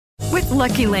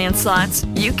Lucky Land Slots,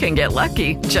 you can get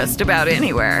lucky just about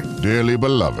anywhere. Dearly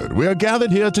beloved, we are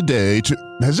gathered here today to...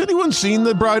 Has anyone seen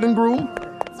the bride and groom?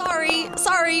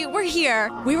 Sorry, we're here.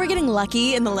 We were getting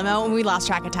lucky in the limo and we lost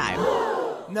track of time.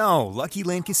 No, Lucky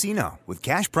Land Casino, with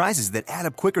cash prizes that add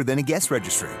up quicker than a guest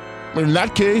registry. In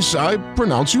that case, I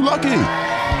pronounce you lucky.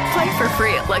 Play for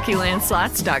free at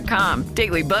LuckyLandSlots.com.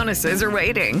 Daily bonuses are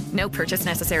waiting. No purchase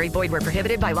necessary. Void where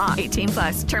prohibited by law.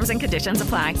 18+. Terms and conditions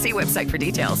apply. See website for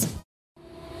details.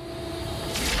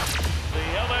 The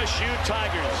LSU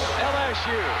Tigers.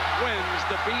 LSU wins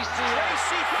the BCS.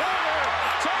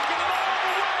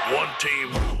 One team,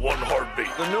 one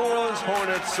heartbeat. The New Orleans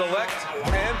Hornets select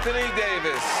Anthony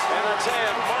Davis. And I tell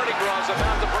you, Mardi Gras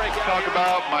about to break out. Talk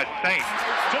about my Saints.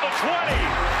 To the 20.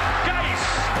 Geis.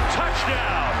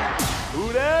 Touchdown.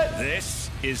 Who dat? This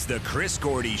is the Chris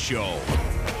Gordy Show.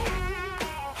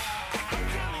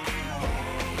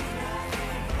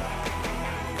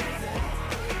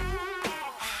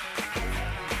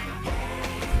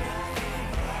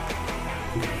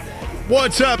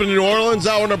 What's happening in New Orleans?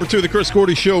 Hour number 2 of the Chris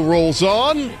Gordy Show rolls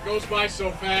on. It goes by so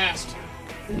fast.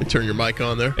 Let me turn your mic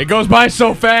on there. It goes by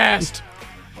so fast.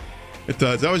 It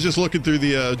does. I was just looking through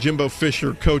the Jimbo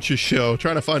Fisher coach's show,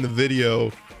 trying to find the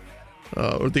video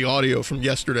or the audio from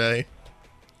yesterday.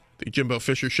 The Jimbo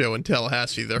Fisher show in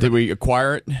Tallahassee. There. Did we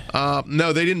acquire it?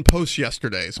 No, they didn't post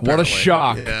yesterday's. What a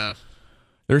shock. Yeah.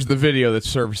 There's the video that's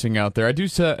surfacing out there. I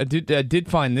did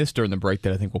find this during the break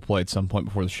that I think we'll play at some point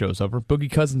before the show's over. Boogie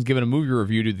Cousins giving a movie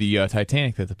review to the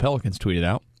Titanic that the Pelicans tweeted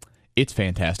out. It's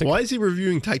fantastic. Why is he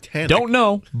reviewing Titanic? Don't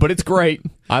know, but it's great.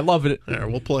 I love it. There,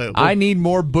 we'll play it. I need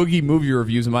more Boogie movie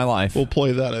reviews in my life. We'll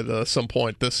play that at some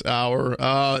point this hour.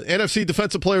 NFC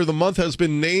Defensive Player of the Month has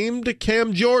been named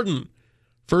Cam Jordan.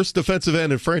 First defensive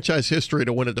end in franchise history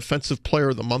to win a Defensive Player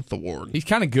of the Month award. He's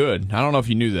kind of good. I don't know if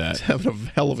you knew that. He's having a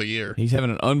hell of a year. He's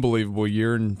having an unbelievable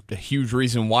year, and a huge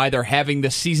reason why they're having the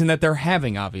season that they're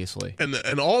having, obviously.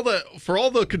 And all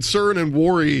the concern and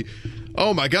worry,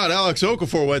 oh my God, Alex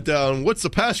Okafor went down. What's the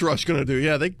pass rush going to do?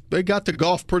 Yeah, they got to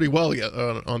golf pretty well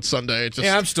on Sunday.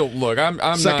 I'm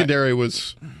secondary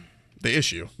was the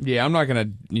issue. Yeah, I'm not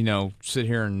going to, sit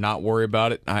here and not worry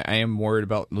about it. I am worried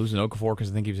about losing Okafor because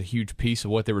I think he was a huge piece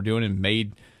of what they were doing and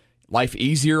made life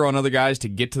easier on other guys to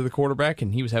get to the quarterback,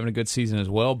 and he was having a good season as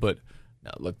well. But,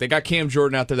 look, they got Cam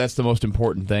Jordan out there. That's the most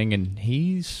important thing, and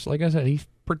he's, like I said, he's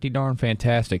pretty darn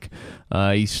fantastic.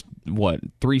 He's,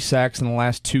 3 sacks in the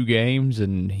last 2 games,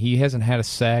 and he hasn't had a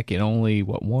sack in only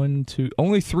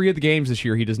 3 of the games this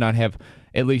year. He does not have,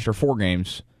 at least, or 4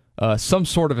 games, some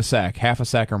sort of a sack, half a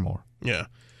sack or more. Yeah,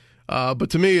 but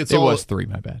to me, it was 3.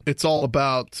 My bad. It's all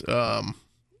about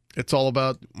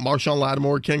Marshawn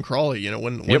Lattimore, Ken Crawley.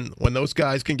 When those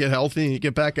guys can get healthy and you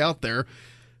get back out there,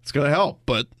 it's going to help.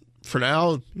 But for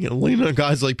now, leaning on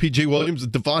guys like P.J. Williams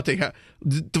and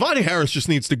Devontae Harris just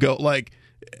needs to go. Like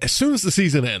as soon as the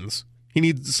season ends, he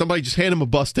needs somebody just hand him a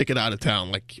bus ticket out of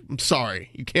town. Like, I'm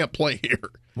sorry, you can't play here.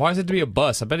 Why is it to be a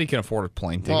bus? I bet he can afford a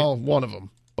plane ticket. Well, one of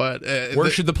them. But where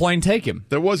should the plane take him?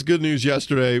 There was good news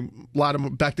yesterday. Lattimore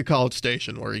back to College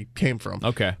Station, where he came from.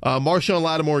 Okay. Marshawn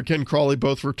Lattimore and Ken Crawley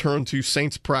both returned to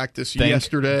Saints practice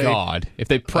yesterday. Thank God. If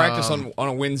they practice on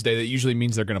a Wednesday, that usually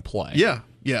means they're going to play.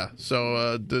 Yeah.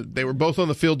 So they were both on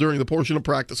the field during the portion of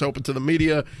practice open to the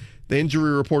media. The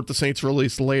injury report the Saints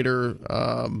released later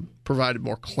provided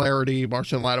more clarity.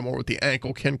 Marshawn Lattimore with the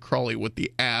ankle, Ken Crawley with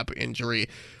the ab injury.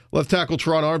 Left tackle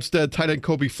Teron Armstead, tight end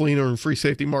Kobe Fleener, and free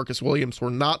safety Marcus Williams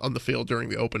were not on the field during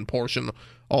the open portion.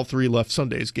 All 3 left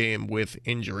Sunday's game with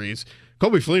injuries.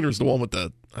 Kobe Fleener's the one with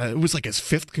it was like his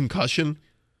 5th concussion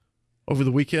over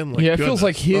the weekend. It feels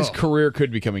like his career could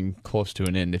be coming close to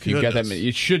an end if you got that many.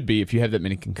 It should be if you have that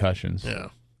many concussions. Yeah,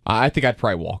 I think I'd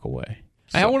probably walk away.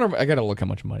 I wonder. I got to look how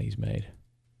much money he's made.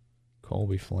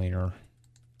 Kobe Fleener.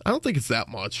 I don't think it's that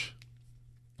much.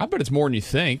 I bet it's more than you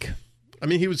think. I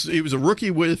mean, he was a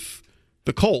rookie with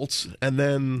the Colts, and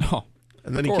then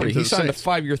he signed a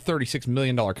 5-year, $36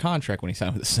 million contract when he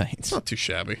signed with the Saints. Not too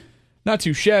shabby. Not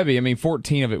too shabby. I mean,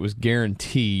 14 of it was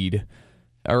guaranteed,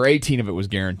 or 18 of it was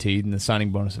guaranteed, and the signing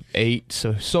bonus of 8.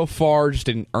 So far, just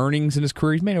in earnings in his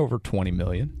career, he's made over $20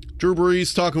 million. Drew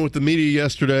Brees talking with the media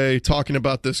yesterday, talking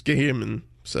about this game, and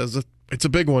says it's a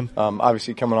big one.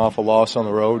 Obviously, coming off a loss on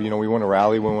the road, we want to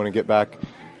rally. We want to get back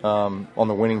on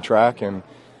the winning track, and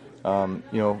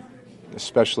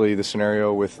especially the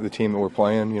scenario with the team that we're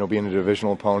playing, being a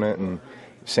divisional opponent and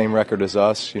same record as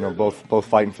us, both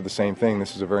fighting for the same thing.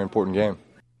 This is a very important game.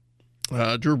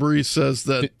 Drew Brees says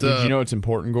that... Did you know it's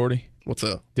important, Gordy? What's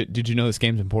that? Did you know this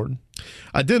game's important?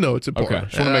 I did know it's important. Okay,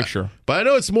 just want to make sure. But I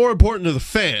know it's more important to the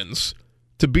fans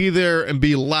to be there and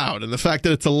be loud. And the fact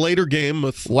that it's a later game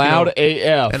with loud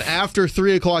AF. And after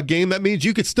 3 o'clock game, that means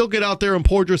you could still get out there in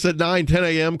Portress at 9, 10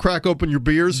 a.m., crack open your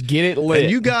beers. Get it lit.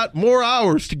 And you got more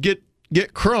hours to get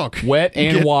crunk. Wet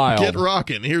and wild. Get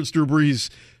rocking. Here's Drew Brees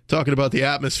talking about the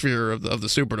atmosphere of the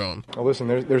Superdome. Oh, listen,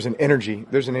 there's an energy.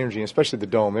 There's an energy, especially the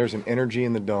Dome. There's an energy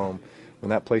in the Dome when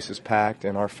that place is packed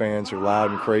and our fans are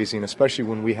loud and crazy, and especially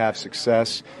when we have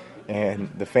success and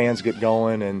the fans get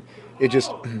going, and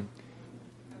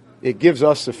it gives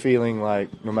us the feeling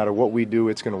like no matter what we do,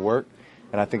 it's going to work.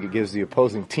 And I think it gives the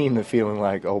opposing team the feeling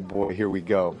like, oh boy, here we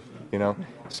go.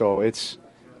 So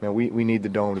we need the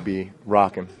Dome to be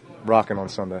rocking on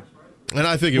Sunday. And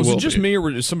I think it was will it just be. me, or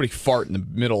was just somebody fart in the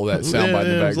middle of that soundbite in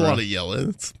the background? There's a lot of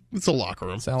yelling. It's a locker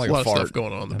room. Sound like There's a lot fart. of stuff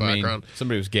going on in the background.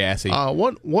 Somebody was gassy.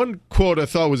 One quote I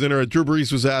thought was interesting. Drew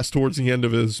Brees was asked towards the end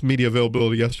of his media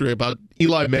availability yesterday about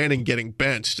Eli Manning getting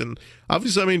benched, and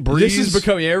obviously, Brees. This is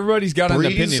becoming everybody's got an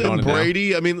opinion on it now.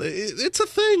 Brady. It's a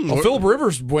thing. Well, Phillip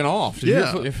Rivers went off.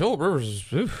 Phillip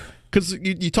Rivers. Because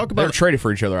you talk about they're traded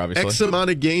for each other, obviously. X amount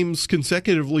of games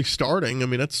consecutively starting.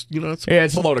 That's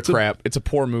it's a load of crap. It's a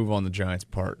poor move on the Giants'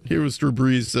 part. Here was Drew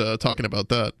Brees talking about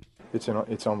that. It's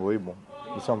unbelievable.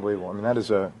 It's unbelievable. That is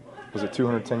was it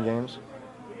 210 games?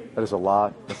 That is a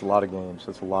lot. That's a lot of games.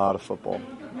 That's a lot of football.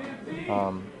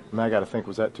 I got to think,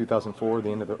 was that 2004, the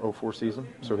end of the 2004 season?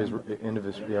 So his end of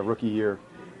his rookie year.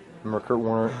 Remember, Kurt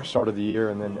Warner started the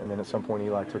year, and then at some point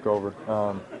Eli took over.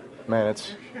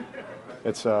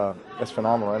 It's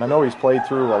phenomenal, and I know he's played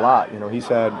through a lot. He's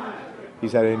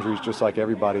had injuries just like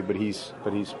everybody, but he's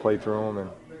played through them,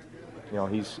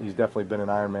 and he's definitely been an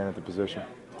Iron Man at the position.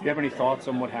 Do you have any thoughts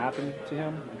on what happened to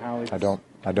him and how?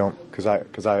 I don't, because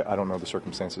I don't know the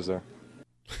circumstances there.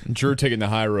 Drew taking the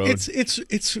high road.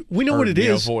 It's we know what it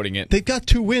is. Avoiding it. They've got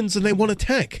 2 wins and they want to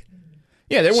tank.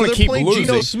 Yeah, they want to keep losing.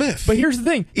 Geno Smith. But here's the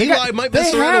thing: Eli might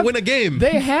mess around and win a game.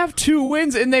 They have 2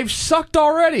 wins and they've sucked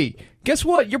already. Guess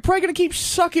what? You're probably going to keep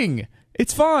sucking.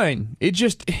 It's fine. It's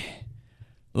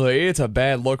a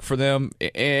bad look for them.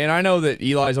 And I know that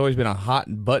Eli's always been a hot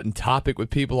button topic with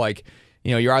people. Like,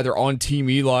 you're either on Team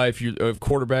Eli if you're of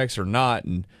quarterbacks or not.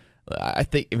 And I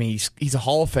think, he's a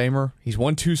Hall of Famer. He's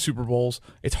won 2 Super Bowls.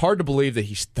 It's hard to believe that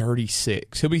he's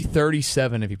 36. He'll be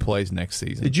 37 if he plays next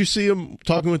season. Did you see him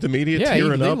talking with the media,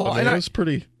 tearing up? It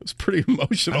was pretty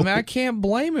emotional. I can't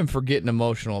blame him for getting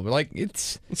emotional. But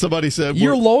somebody said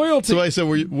you're loyal to. Somebody said,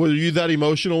 were you that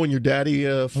emotional when your daddy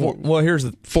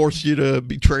forced you to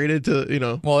be traded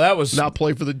to Well, that was not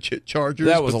play for the Chargers.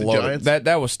 That was but a the load. Giants?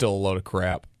 That was still a load of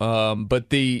crap.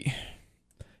 But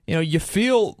you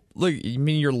feel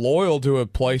you're loyal to a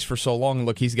place for so long.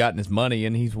 Look, he's gotten his money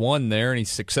and he's won there and he's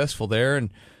successful there, and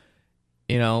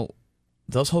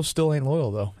those hoes still ain't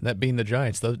loyal though. That being the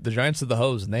Giants, the Giants are the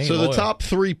hoes, and they ain't so loyal. the top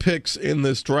 3 picks in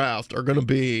this draft are going to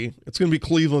be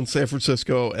Cleveland, San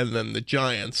Francisco, and then the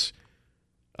Giants.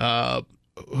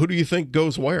 Who do you think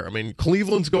goes where?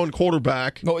 Cleveland's going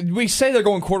quarterback. No, we say they're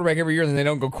going quarterback every year, and then they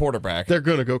don't go quarterback. They're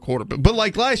going to go quarterback, but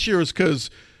like last year is because.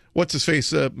 What's his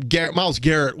face? Myles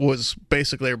Garrett was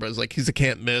basically everybody's like he's a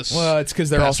can't miss. Well, it's because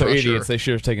they're also idiots. They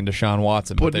should have taken Deshaun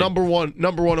Watson. But number one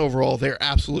overall, they're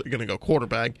absolutely going to go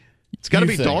quarterback. It's got to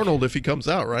be Darnold if he comes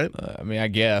out, right? I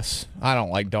guess I don't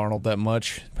like Darnold that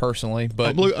much personally,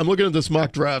 but I'm looking at this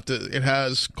mock draft. It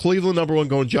has Cleveland number 1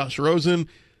 going Josh Rosen,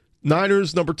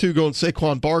 Niners number 2 going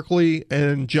Saquon Barkley,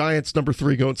 and Giants number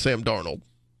 3 going Sam Darnold.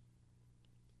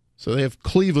 So they have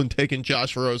Cleveland taking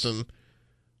Josh Rosen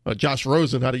out of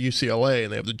UCLA,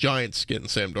 and they have the Giants getting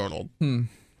Sam Darnold.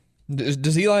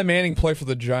 Does Eli Manning play for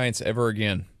the Giants ever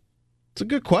again? It's a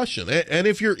good question. And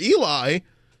if you're Eli,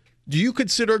 do you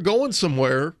consider going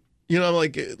somewhere,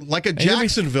 like a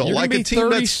Jacksonville, like a team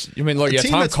that's Tom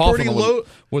Coughlin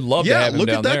would love to have him look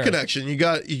down at that there. connection. You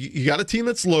got a team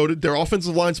that's loaded. Their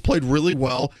offensive line's played really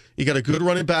well. You got a good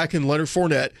running back in Leonard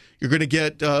Fournette. You're going to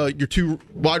get your 2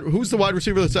 wide. Who's the wide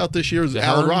receiver that's out this year? Is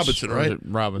Allen Robinson, right?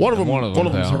 Robinson. One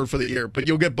of them's hurt for the year, but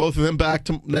you'll get both of them back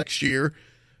to next year.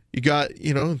 You got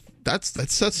that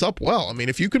sets up well.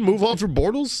 If you can move on from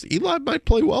Bortles, Eli might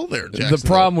play well there. The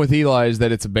problem with Eli is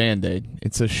that it's a Band-Aid.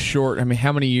 It's a short.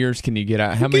 How many years can you get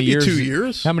out? How many years? 2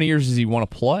 years. How many years does he want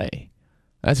to play?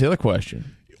 That's the other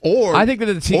question. Or I think that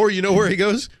the team, or where he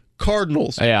goes.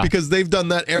 Cardinals, because they've done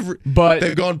that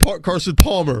they've gone Carson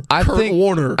Palmer, Kurt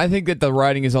Warner. I think that the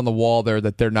writing is on the wall there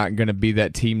that they're not going to be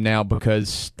that team now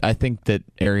because I think that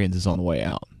Arians is on the way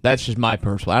out. That's just my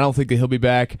personal. I don't think that he'll be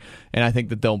back, and I think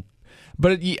that they'll.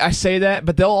 But I say that,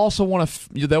 but they'll also want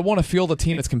to field a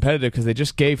team that's competitive because they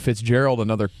just gave Fitzgerald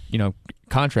another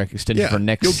contract extension for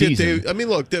next season.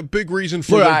 Look, the big reason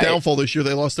for their downfall this year,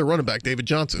 they lost their running back, David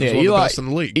Johnson, who's one of the best in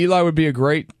the league. Eli would be a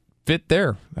great fit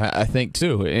there, I think,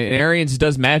 too. And Arians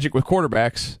does magic with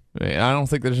quarterbacks. I don't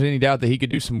think there's any doubt that he could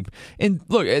do some. And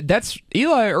look, that's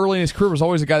Eli early in his career was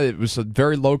always a guy that was a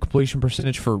very low completion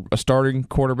percentage for a starting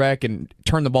quarterback and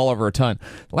turned the ball over a ton.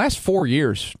 The last 4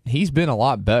 years, he's been a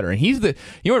lot better. And he's the,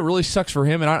 you know what really sucks for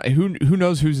him, and who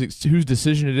knows whose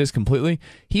decision it is completely.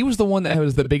 He was the one that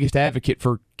was the biggest advocate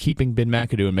for keeping Ben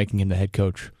McAdoo and making him the head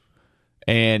coach.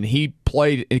 And he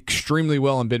played extremely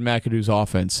well in Ben McAdoo's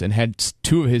offense and had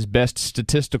two of his best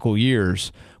statistical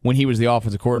years when he was the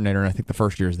offensive coordinator, and I think the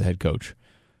first year as the head coach.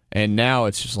 And now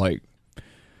it's just like,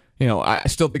 I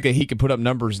still think that he could put up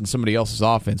numbers in somebody else's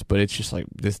offense, but it's just like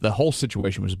the whole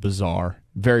situation was bizarre,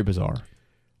 very bizarre.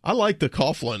 I like the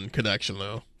Coughlin connection,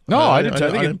 though. No, I think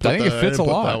it fits a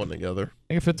lot. Put that one together.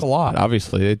 I think it fits a lot.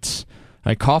 Obviously, it's.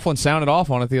 Coughlin sounded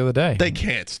off on it the other day. They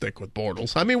can't stick with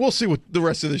Bortles. I mean, we'll see what the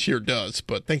rest of this year does,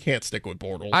 but they can't stick with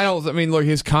Bortles. Look,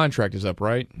 his contract is up,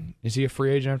 right? Is he a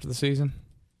free agent after the season?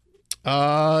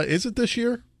 Is it this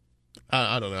year?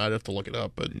 I don't know. I'd have to look it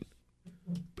up, but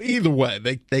either way,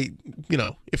 they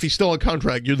if he's still on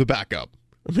contract, you're the backup.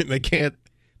 I mean, they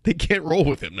can't roll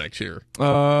with him next year.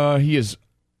 He is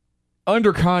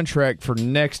under contract for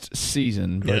next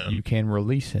season, but you can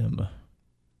release him.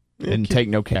 And take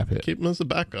no cap hit. Keep him as the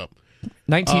backup.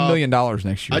 $19 million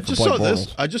next year.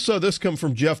 I just saw this come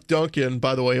from Jeff Duncan.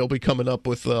 By the way, he'll be coming up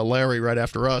with Larry right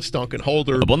after us. Duncan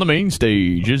Holder. Up on the main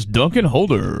stage is Duncan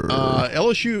Holder.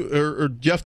 LSU or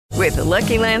Jeff. With the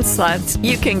Lucky Land Slots,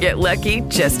 you can get lucky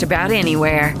just about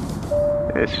anywhere.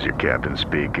 This is your captain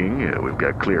speaking. We've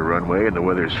got clear runway and the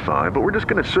weather's fine, but we're just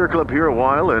going to circle up here a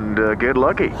while and get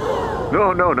lucky.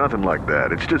 No, nothing like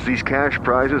that. It's just these cash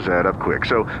prizes add up quick.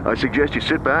 So I suggest you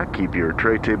sit back, keep your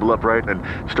tray table upright, and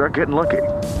start getting lucky.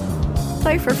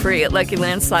 Play for free at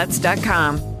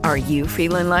LuckyLandSlots.com. Are you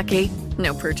feeling lucky?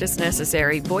 No purchase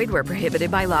necessary. Void where prohibited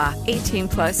by law.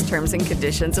 18+ terms and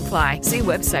conditions apply. See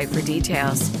website for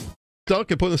details.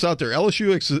 Duncan putting this out there. LSU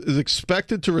is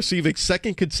expected to receive a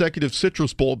second consecutive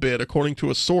Citrus Bowl bid, according to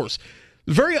a source.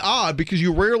 Very odd because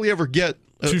you rarely ever get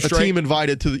a team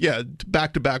invited to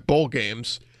back-to-back bowl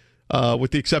games,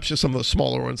 with the exception of some of the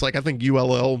smaller ones. Like I think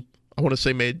ULL, I want to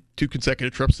say, made 2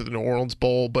 consecutive trips to the New Orleans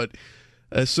Bowl. But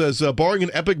it says, barring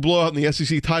an epic blowout in the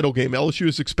SEC title game, LSU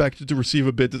is expected to receive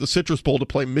a bid to the Citrus Bowl to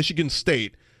play Michigan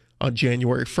State on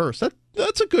January 1st.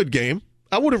 That's a good game.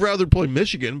 I would have rather played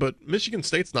Michigan, but Michigan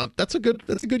State's not. That's a good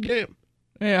game.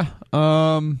 Yeah.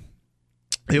 The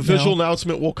official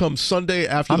announcement will come Sunday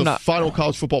after the final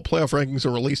college football playoff rankings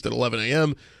are released at 11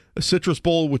 a.m. The Citrus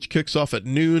Bowl, which kicks off at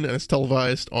noon and is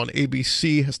televised on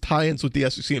ABC, has tie-ins with the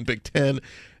SEC and Big Ten,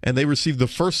 and they receive the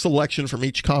first selection from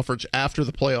each conference after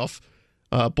the playoff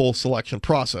bowl selection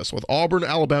process, with Auburn,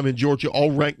 Alabama, and Georgia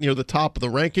all ranked near the top of the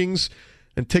rankings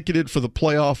and ticketed for the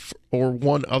playoff or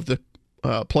one of the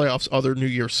playoffs other New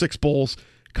Year's Six bowls.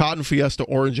 Cotton, Fiesta,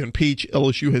 Orange, and Peach.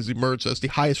 LSU has emerged as the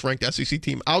highest-ranked SEC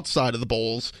team outside of the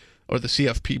bowls, or the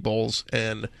CFP bowls,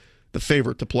 and the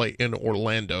favorite to play in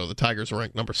Orlando. The Tigers are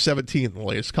ranked number 17 in the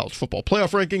latest college football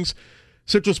playoff rankings.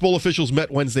 Citrus Bowl officials met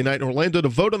Wednesday night in Orlando to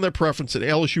vote on their preference, and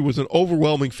LSU was an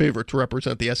overwhelming favorite to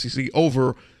represent the SEC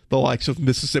over the likes of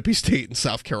Mississippi State and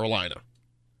South Carolina.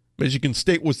 Michigan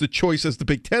State was the choice as the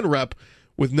Big Ten rep,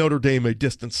 with Notre Dame a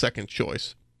distant second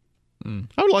choice.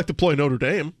 I would like to play Notre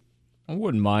Dame. I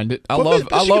wouldn't mind it. I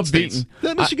love beating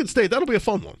Michigan State. That'll be a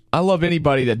fun one. I love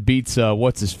anybody that beats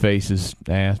what's his face's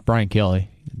ass, Brian Kelly,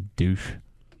 douche.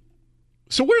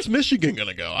 So where's Michigan going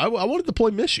to go? I wanted to play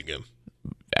Michigan.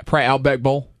 Probably Outback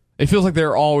Bowl. It feels like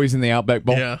they're always in the Outback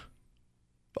Bowl. Yeah,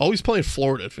 always playing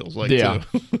Florida. It feels like too.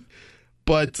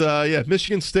 But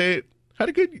Michigan State had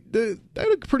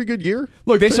a pretty good year.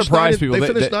 Look, they surprised people. They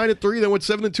finished 9-3. They went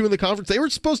 7-2 in the conference. They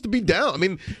were supposed to be down. I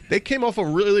mean, they came off a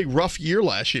really rough year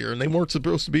last year, and they weren't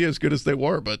supposed to be as good as they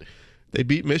were. But they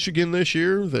beat Michigan this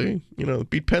year. They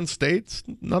beat Penn State. It's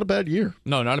not a bad year.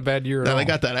 No, not a bad year at all. They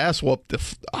got that ass whooped to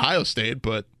Ohio State,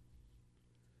 but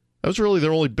that was really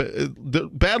their only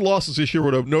the bad losses this year were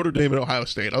to Notre Dame and Ohio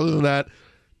State. Other than that,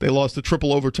 they lost a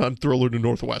triple overtime thriller to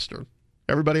Northwestern.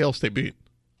 Everybody else they beat.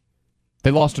 They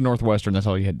lost to Northwestern. That's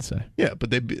all you had to say. Yeah, but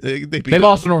they beat. They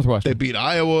lost to Northwestern. They beat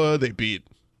Iowa. They beat.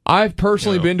 I've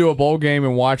personally been to a bowl game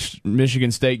and watched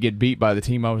Michigan State get beat by the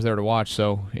team I was there to watch.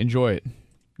 So enjoy it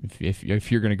if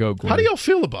you're going to go. Gordy. How do y'all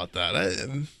feel about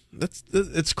that?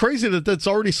 It's crazy that that's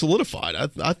already solidified.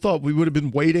 I thought we would have been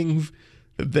waiting.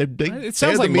 It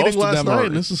sounds like meeting most of last them night, are,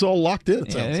 and this is all locked in.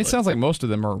 It sounds like most of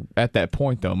them are at that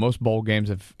point, though. Most bowl games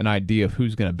have an idea of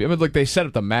who's going to be. I mean, look, they set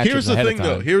up the matchups. Here's the ahead thing, of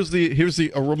time. though. Here's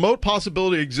a remote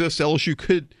possibility exists. LSU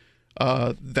could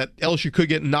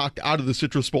get knocked out of the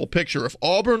Citrus Bowl picture if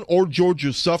Auburn or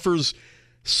Georgia suffers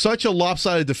such a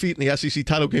lopsided defeat in the SEC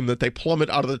title game that they plummet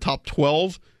out of the top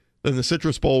 12, then the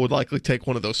Citrus Bowl would likely take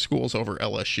one of those schools over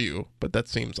LSU, but that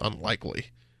seems unlikely.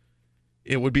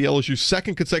 It would be LSU's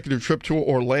second consecutive trip to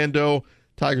Orlando.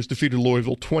 Tigers defeated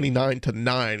Louisville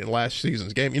 29-9 in last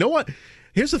season's game. You know what?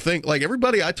 Here's the thing. Like,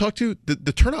 everybody I talked to,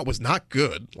 the turnout was not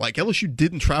good. Like, LSU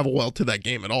didn't travel well to that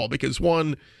game at all because,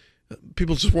 one,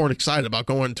 people just weren't excited about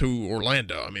going to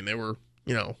Orlando. I mean, they were,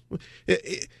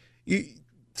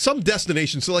 some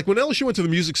destinations. So, like, when LSU went to the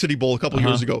Music City Bowl a couple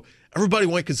years ago, everybody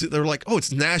went because they were like, oh,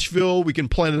 it's Nashville. We can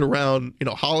plan it around,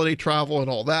 holiday travel and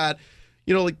all that.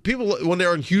 Like people, when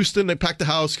they're in Houston, they pack the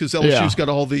house because LSU's got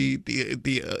all the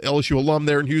LSU alum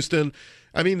there in Houston.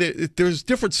 I mean, there's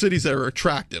different cities that are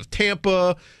attractive.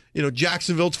 Tampa,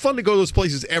 Jacksonville. It's fun to go to those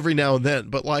places every now and then.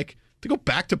 But, like, to go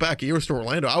back-to-back years to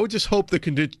Orlando, I would just hope the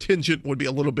contingent would be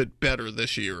a little bit better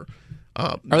this year.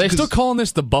 Are they still calling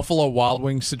this the Buffalo Wild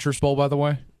Wings Citrus Bowl, by the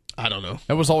way? I don't know.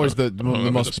 That was always the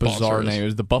most bizarre name. It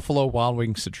was the Buffalo Wild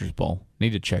Wings Citrus Bowl.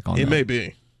 Need to check on that. It may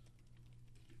be.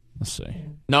 Let's see.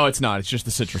 No, it's not. It's just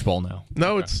the Citrus Bowl now.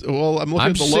 No, it's I'm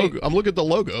looking at the logo. I'm looking at the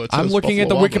logo. I'm looking at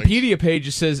the Wikipedia page.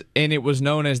 It says, and it was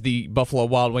known as the Buffalo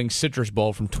Wild Wings Citrus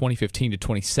Bowl from 2015 to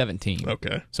 2017.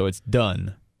 Okay. So it's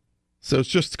done. So it's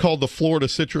just called the Florida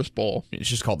Citrus Bowl. It's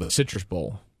just called the Citrus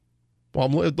Bowl. Well,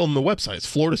 I'm on the website. It's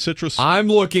Florida Citrus. I'm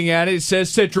looking at it. It says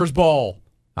Citrus Bowl.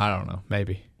 I don't know.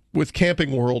 Maybe. With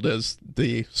Camping World as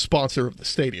the sponsor of the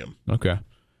stadium. Okay.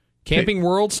 Camping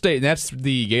World State. That's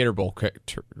the Gator Bowl,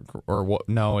 or what?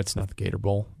 No, it's not the Gator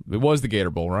Bowl. It was the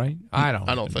Gator Bowl, right? I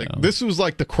don't think know. This was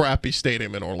like the crappy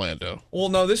stadium in Orlando. Well,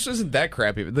 no, this isn't that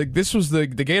crappy. This was the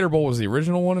Gator Bowl was the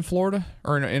original one in Florida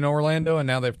or in Orlando, and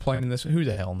now they're playing in this. Who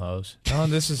the hell knows? Oh,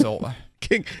 this is old. I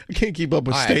can't keep up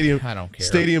with stadiums. I don't care.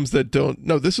 Stadiums that don't.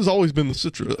 No, this has always been the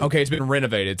Citrus. Okay, it's been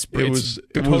renovated. It's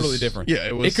totally different. Yeah,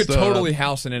 it was. It could totally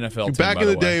house an NFL team. Back in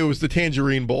the day, it was the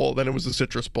Tangerine Bowl. Then it was the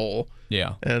Citrus Bowl.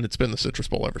 Yeah, and it's been the Citrus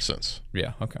Bowl ever since.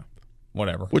 Yeah. Okay.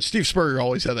 Whatever. Which Steve Spurrier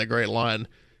always had that great line: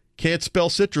 "Can't spell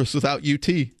citrus without UT."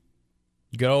 Good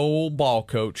old ball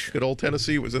coach. Good old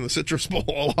Tennessee was in the Citrus Bowl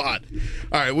a lot.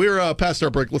 All right, we're past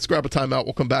our break. Let's grab a timeout.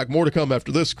 We'll come back. More to come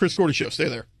after this. Chris Gordy Show. Stay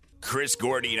there. Chris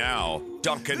Gordy now.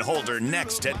 Duncan Holder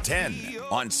next at 10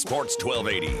 on Sports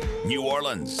 1280 New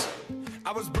Orleans.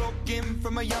 I was broken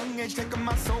from a young age, taking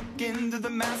my soak into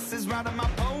the masses, writing my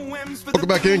poems. Welcome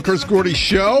back in, Chris Gordy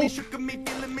Show.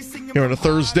 Here on a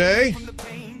Thursday.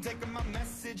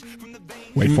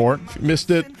 Wait for it. If you missed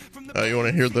it, you want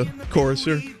to hear the chorus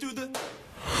here?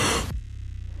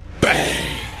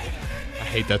 Bang! I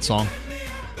hate that song.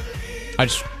 I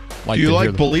just like. Do you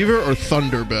like Believer or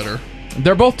Thunder better?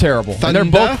 They're both terrible. Thunder?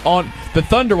 And they're both on the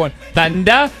Thunder one.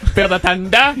 Thunder, feel the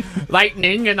thunder,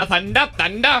 lightning and the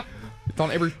thunder. It's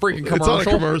on every freaking commercial. It's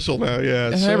on a commercial now, yeah.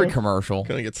 It's every commercial.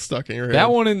 Kind of gets stuck in your head.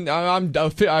 That one,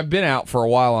 I've been out for a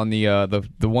while on the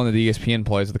one that ESPN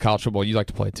plays, the college football. You like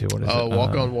to play too. What is it?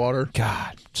 Walk on Water.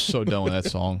 God, so done with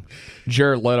that song.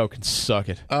 Jared Leto can suck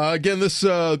it. Again, this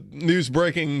news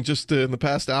breaking just in the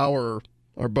past hour.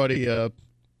 Our buddy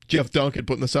Jeff Duncan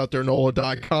putting this out there,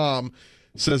 NOLA.com.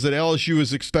 Says that LSU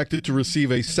is expected to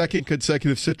receive a second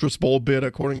consecutive Citrus Bowl bid,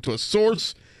 according to a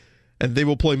source, and they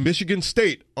will play Michigan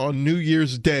State on New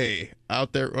Year's Day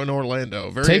out there in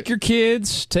Orlando. Take your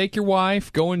kids, take your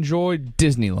wife, go enjoy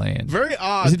Disneyland. Very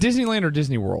odd. Is it Disneyland or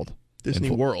Disney World? Disney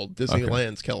World.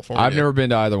 Disneyland's California. I've never been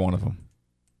to either one of them.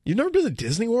 You've never been to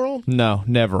Disney World? No,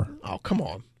 never. Oh, come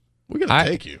on. We're going to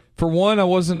take you. For one, I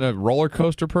wasn't a roller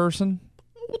coaster person.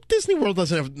 Well, Disney World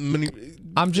doesn't have many.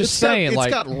 I'm just saying, it's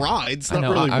got rides, not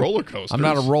really roller coasters. I'm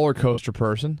not a roller coaster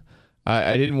person.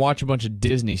 I didn't watch a bunch of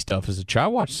Disney stuff as a child. I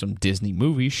watched some Disney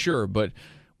movies, sure, but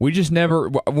we just never.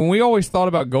 When we always thought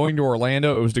about going to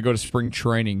Orlando, it was to go to spring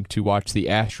training to watch the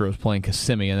Astros playing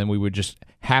Kissimmee, and then we would just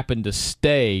happen to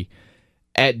stay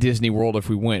at Disney World if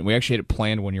we went. We actually had it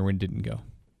planned one year when we didn't go.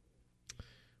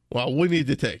 Well, we need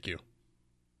to take you.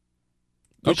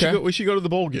 We should go to the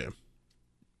bowl game.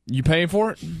 You paying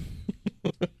for it?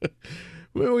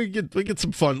 Well, we get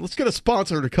some fun. Let's get a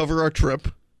sponsor to cover our trip,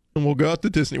 and we'll go out to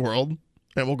Disney World,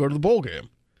 and we'll go to the bowl game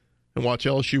and watch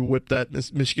LSU whip that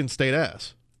Michigan State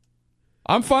ass.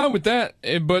 I'm fine with that,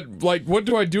 but like, what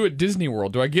do I do at Disney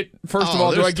World? Do I get do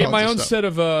I get my own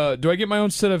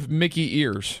set of Mickey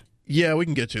ears? Yeah, we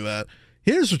can get you that.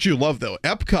 Here's what you love though: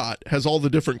 Epcot has all the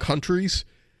different countries,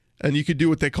 and you could do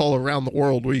what they call around the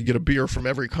world, where you get a beer from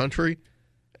every country.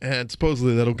 And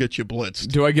supposedly that'll get you blitzed.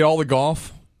 Do I get all the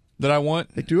golf that I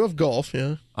want? They do have golf,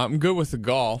 yeah. I'm good with the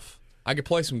golf. I could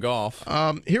play some golf.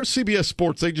 Here's CBS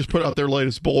Sports. They just put out their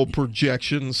latest bowl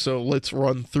projections, so let's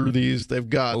run through these. They've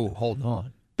got... Oh, hold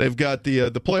on. They've got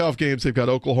the playoff games. They've got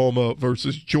Oklahoma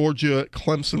versus Georgia,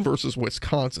 Clemson versus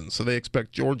Wisconsin. So they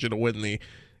expect Georgia to win the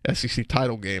SEC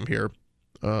title game here,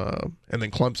 and then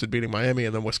Clemson beating Miami,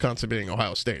 and then Wisconsin beating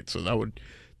Ohio State. So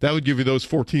that would give you those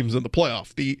 4 teams in the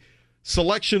playoff. The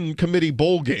selection committee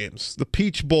bowl games, the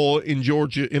Peach Bowl in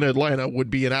Georgia, in Atlanta, would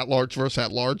be an at-large versus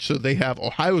at-large. So they have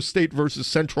Ohio State versus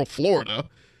Central Florida.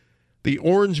 The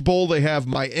Orange Bowl, they have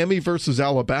Miami versus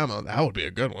Alabama. That would be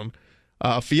a good one.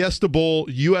 Fiesta Bowl,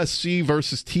 USC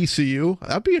versus TCU.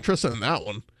 That'd be interesting in that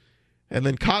one. And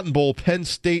then Cotton Bowl, Penn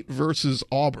State versus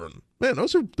Auburn. Man,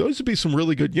 those would be some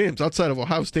really good games outside of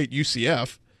Ohio State,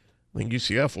 UCF. I think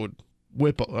UCF would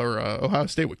whip, or Ohio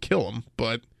State would kill them.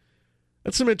 But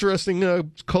that's some interesting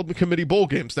club committee bowl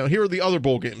games. Now, here are the other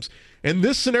bowl games. In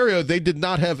this scenario, they did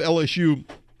not have LSU.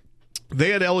 They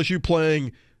had LSU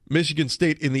playing Michigan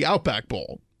State in the Outback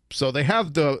Bowl. So they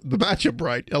have the matchup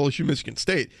right, LSU, Michigan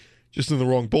State, just in the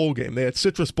wrong bowl game. They had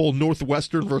Citrus Bowl,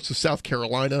 Northwestern versus South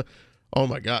Carolina. Oh,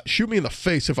 my God. Shoot me in the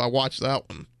face if I watch that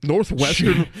one.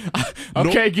 Northwestern.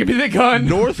 Okay, give me the gun.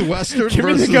 Northwestern give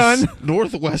versus me the gun.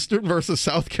 Northwestern versus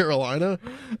South Carolina.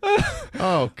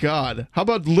 Oh, God. How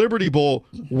about Liberty Bowl,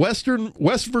 West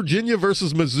Virginia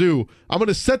versus Mizzou? I'm going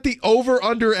to set the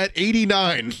over-under at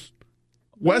 89.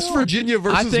 West Virginia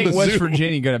versus Mizzou. I think West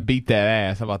Virginia going to beat that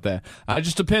ass. How about that? It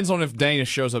just depends on if Dana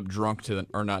shows up drunk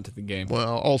or not to the game.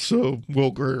 Well, also,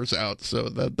 Will Greer's out, so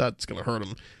that's going to hurt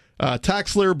him.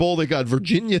 Tax Slayer Bowl, they got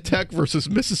Virginia Tech versus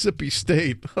Mississippi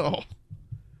State. Oh,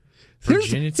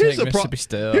 Virginia Tech, Mississippi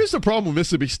State. Here's the problem with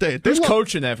Mississippi State. Who's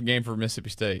coaching that game for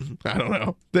Mississippi State? I don't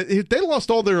know. They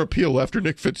lost all their appeal after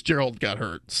Nick Fitzgerald got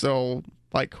hurt. So,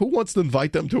 who wants to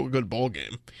invite them to a good bowl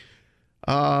game?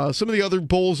 Some of the other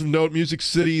bowls of note, Music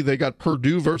City, they got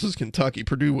Purdue versus Kentucky.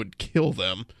 Purdue would kill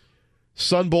them.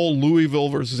 Sun Bowl, Louisville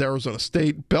versus Arizona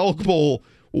State. Belk Bowl,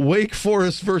 Wake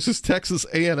Forest versus Texas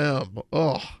A&M.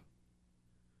 Oh,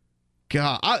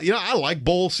 God. I like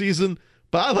bowl season,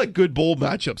 but I like good bowl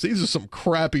matchups. These are some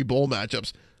crappy bowl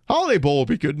matchups. Holiday Bowl would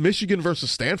be good. Michigan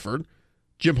versus Stanford.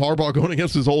 Jim Harbaugh going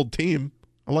against his old team.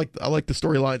 I like the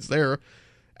storylines there.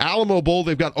 Alamo Bowl,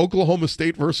 they've got Oklahoma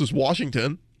State versus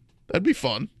Washington. That'd be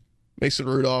fun. Mason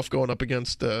Rudolph going up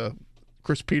against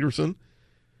Chris Peterson.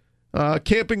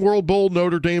 Camping World Bowl,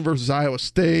 Notre Dame versus Iowa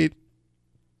State.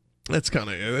 That's kind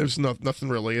of, there's nothing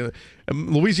really.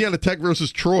 And Louisiana Tech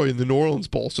versus Troy in the New Orleans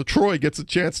Bowl. So Troy gets a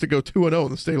chance to go 2-0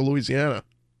 in the state of Louisiana.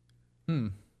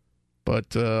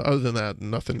 But other than that,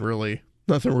 nothing really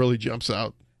jumps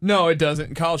out. No, it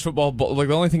doesn't. College football,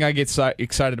 the only thing I get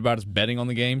excited about is betting on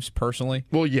the games, personally.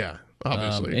 Well, yeah,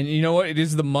 obviously. And you know what? It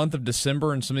is the month of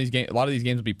December, and some of these games, a lot of these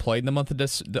games will be played in the month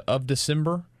of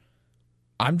December.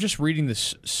 I'm just reading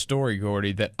this story,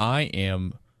 Gordy, that I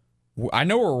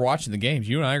know we're watching the games.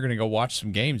 You and I are going to go watch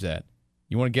some games at.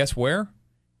 You want to guess where?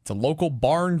 It's a local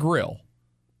bar and grill.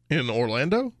 In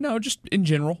Orlando? No, just in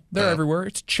general. They're everywhere.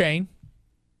 It's a chain.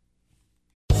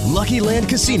 Lucky Land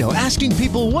Casino, asking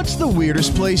people, what's the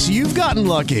weirdest place you've gotten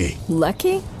lucky?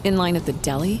 Lucky? In line at the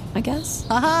deli, I guess?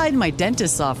 Aha, in my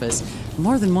dentist's office.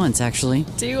 More than once, actually.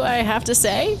 Do I have to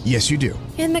say? Yes, you do.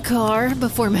 In the car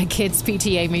before my kids'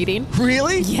 PTA meeting.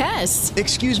 Really? Yes.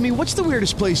 Excuse me, what's the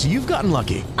weirdest place you've gotten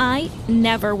lucky? I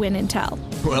never win and tell.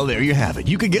 Well, there you have it.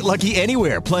 You can get lucky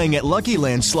anywhere, playing at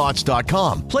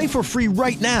LuckyLandSlots.com. Play for free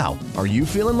right now. Are you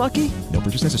feeling lucky? No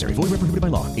purchase necessary. Void where prohibited by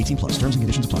law. 18+. Terms and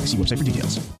conditions apply. See website for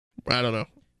details. I don't know.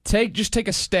 Just take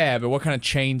a stab at what kind of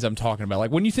chains I'm talking about.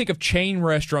 Like when you think of chain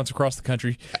restaurants across the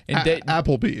country,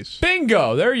 Applebee's.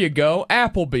 Bingo! There you go,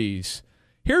 Applebee's.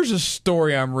 Here's a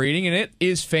story I'm reading, and it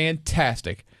is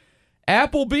fantastic.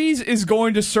 Applebee's is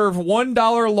going to serve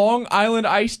 $1 Long Island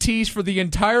iced teas for the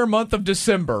entire month of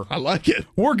December. I like it.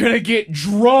 We're gonna get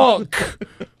drunk.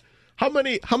 How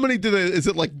many do they, is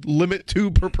it like limit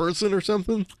 2 per person or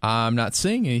something? I'm not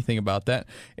seeing anything about that.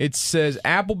 It says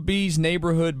Applebee's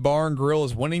Neighborhood Bar and Grill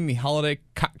is winning the holiday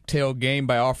cocktail game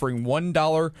by offering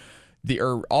offering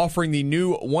the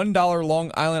new $1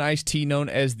 Long Island iced tea known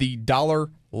as the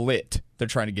Dollar Lit. They're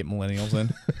trying to get millennials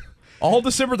in. All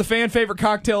December, the fan favorite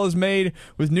cocktail is made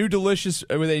with a new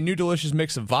delicious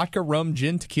mix of vodka, rum,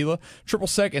 gin, tequila, triple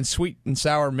sec, and sweet and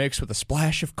sour mix with a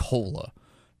splash of cola.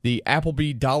 The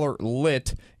Applebee Dollar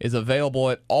Lit is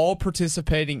available at all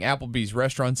participating Applebee's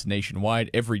restaurants nationwide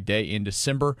every day in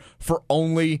December for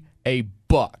only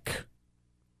 $1.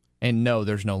 And no,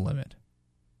 there's no limit.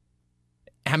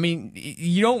 I mean,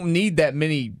 you don't need that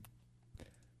many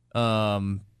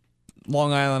Long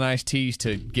Island iced teas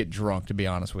to get drunk, to be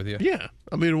honest with you. Yeah.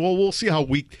 I mean, well, we'll see how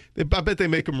weak. I bet they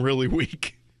make them really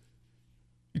weak.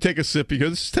 You take a sip, you go,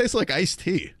 this tastes like iced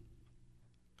tea.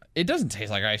 It doesn't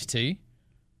taste like iced tea.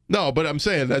 No, but I'm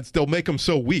saying they'll make them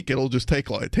so weak it'll just taste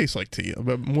like tea.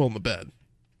 I'm willing to bet.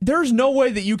 There's no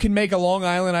way that you can make a Long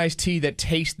Island iced tea that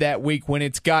tastes that weak when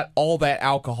it's got all that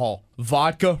alcohol.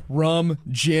 Vodka, rum,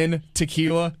 gin,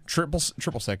 tequila, triple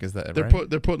sec is that, right?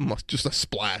 They're putting just a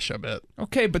splash, I bet.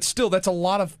 Okay, but still, that's a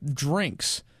lot of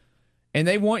drinks. And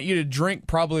they want you to drink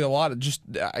probably a lot of just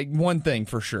one thing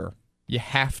for sure. You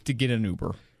have to get an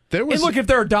Uber. And look, if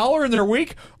they're $1 and they're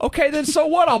weak, okay, then so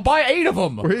what? I'll buy 8 of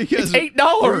them. It's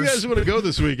 $8. Where you guys want to go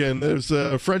this weekend? There's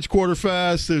a French Quarter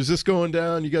Fest. There's this going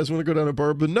down. You guys want to go down to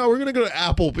Bourbon? No, we're going to go to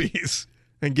Applebee's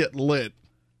and get lit.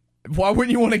 Why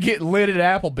wouldn't you want to get lit at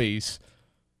Applebee's?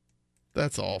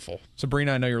 That's awful.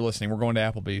 Sabrina, I know you're listening. We're going to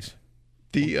Applebee's.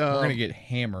 We're going to get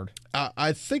hammered.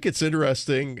 I think it's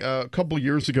interesting. A couple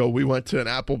years ago, we went to an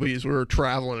Applebee's. We were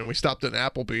traveling, and we stopped at an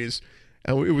Applebee's.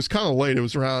 And it was kind of late. It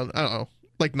was around, I don't know,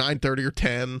 like 9:30 or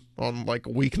 10 on like a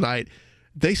weeknight.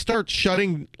 They start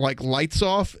shutting like lights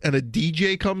off, and a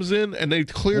DJ comes in, and they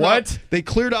cleared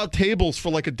out tables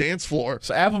for like a dance floor.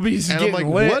 So Applebee's is and getting I'm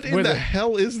like, lit. what in the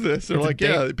hell is this? They're like,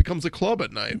 yeah, it becomes a club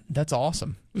at night. That's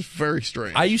awesome. It's very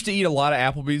strange. I used to eat a lot of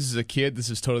Applebee's as a kid. This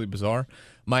is totally bizarre.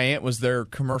 My aunt was their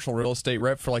commercial real estate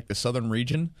rep for like the southern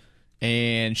region,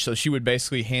 and so she would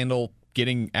basically handle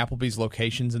getting Applebee's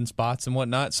locations and spots and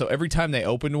whatnot. So every time they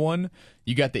opened one,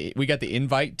 we got the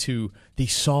invite to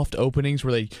these soft openings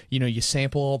where they, you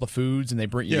sample all the foods and they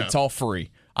bring you. It's all free.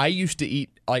 I used to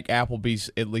eat like Applebee's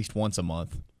at least once a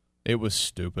month. It was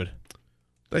stupid.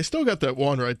 They still got that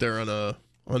one right there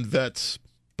on Vets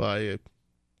by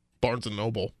Barnes and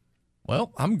Noble.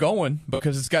 Well, I'm going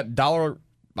because it's got $1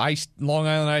 Long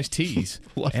Island iced teas,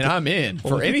 and I'm in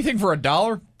for anything for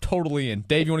 $1. Totally in.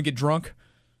 Dave, you want to get drunk?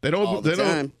 They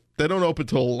don't open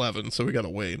till 11, so we got to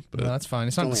wait. But no, that's fine.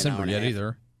 It's not December yet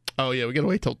either. Oh, yeah, we got to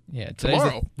wait till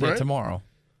tomorrow, right? Yeah, tomorrow.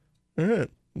 All right.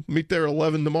 Meet there at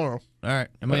 11 tomorrow. All right,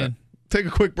 I'm in. Take a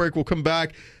quick break. We'll come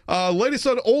back. Latest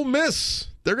on Ole Miss.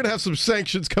 They're going to have some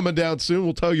sanctions coming down soon.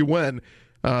 We'll tell you when.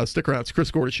 Stick around. It's the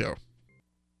Chris Gordy Show.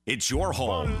 It's your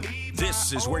home.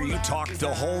 This is where you talk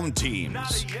the home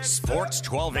teams. Sports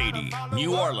 1280,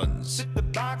 New Orleans. The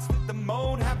box with the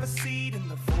mold, have a seat in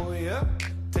the foyer.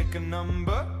 Take a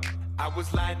number. I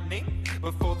was lightning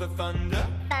before the thunder.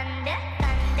 I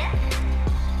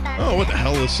don't know what the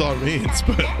hell this song means,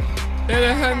 but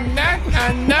it's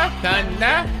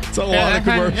a lot of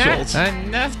commercials.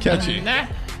 It's catchy.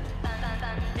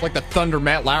 It's like the thunder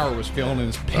Matt Lauer was feeling in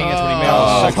his pants when he made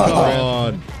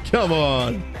all the Come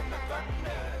on.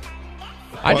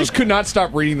 I just could not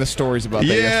stop reading the stories about that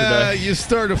yesterday. Yeah, you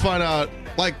start to find out.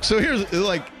 So here's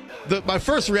my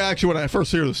first reaction when I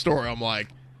first hear the story. I'm like,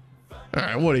 all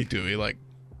right, what'd he do? He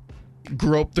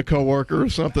groped the coworker or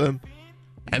something?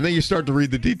 And then you start to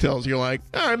read the details. You're like,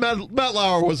 all right, Matt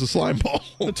Lauer was a slime ball.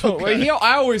 Okay.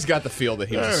 I always got the feel that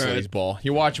he was a sleazeball.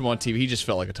 You watch him on TV, he just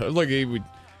felt like a total. Look,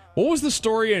 what was the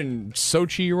story in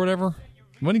Sochi or whatever?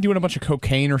 Wasn't he doing a bunch of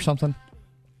cocaine or something?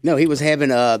 No, he was having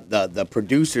the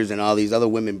producers and all these other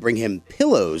women bring him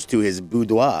pillows to his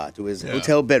boudoir, to his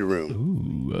hotel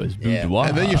bedroom. Ooh, his boudoir.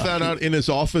 And then you found out in his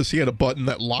office he had a button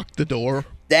that locked the door.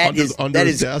 That is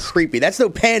his desk. Creepy. That's no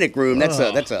panic room. That's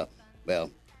a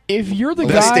If you're the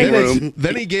guy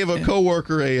then he gave a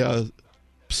coworker a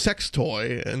sex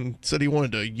toy and said he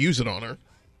wanted to use it on her.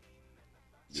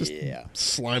 Just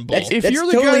slime ball. That's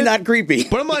totally not creepy.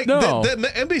 But I'm like,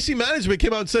 the NBC management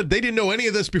came out and said they didn't know any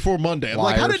of this before Monday. I'm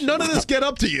like, how did none of this get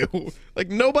up to you?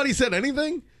 Nobody said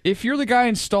anything? If you're the guy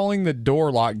installing the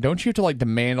door lock, don't you have to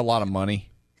demand a lot of money?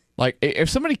 If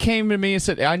somebody came to me and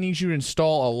said, I need you to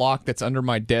install a lock that's under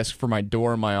my desk for my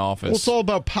door in my office. Well, it's all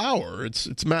about power.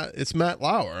 It's Matt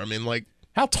Lauer. I mean,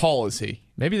 how tall is he?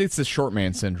 Maybe it's the short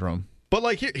man syndrome.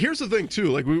 But here's the thing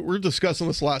too. We were discussing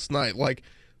this last night.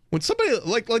 When somebody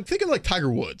thinking like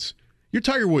Tiger Woods, you're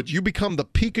Tiger Woods, you become the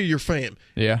peak of your fame.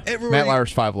 Yeah. Matt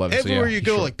Lauer's 5'11". Everywhere you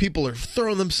go, people are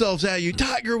throwing themselves at you.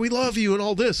 Tiger, we love you, and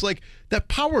all this. That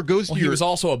power goes to your. He was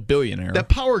also a billionaire. That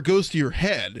power goes to your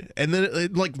head, and then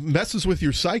it messes with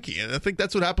your psyche. And I think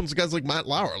that's what happens to guys like Matt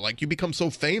Lauer. You become so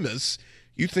famous,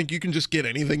 you think you can just get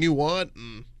anything you want,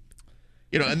 and.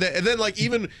 And then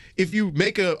even if you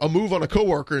make a move on a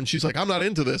coworker and she's like, I'm not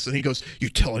into this, and he goes, you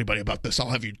tell anybody about this, I'll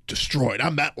have you destroyed.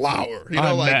 I'm Matt Lauer.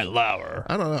 I'm Matt Lauer.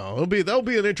 I don't know. That'll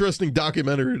be an interesting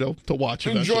documentary to watch.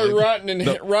 Enjoy rotting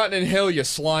in hell, you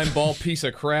slime ball piece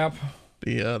of crap.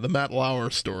 The Matt Lauer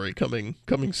story coming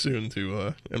soon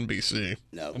to NBC.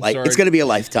 No, it's going to be a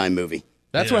Lifetime movie.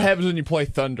 That's what happens when you play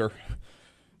Thunder.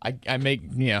 I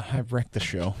wrecked the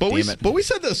show. But we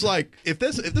said this if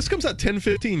this comes out 10,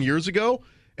 15 years ago,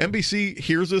 NBC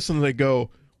hears this and they go,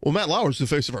 well, Matt Lauer's the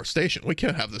face of our station. We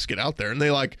can't have this get out there. And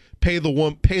they like pay the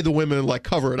women and like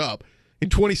cover it up. In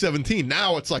 2017,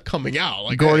 now it's like coming out.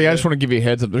 Like, Gordy, I just want to give you a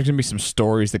heads up. There's going to be some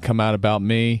stories that come out about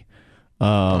me.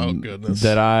 Goodness.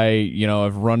 That I,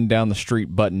 have run down the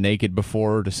street butt naked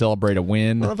before to celebrate a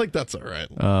win. I think that's all right.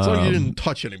 As long as you didn't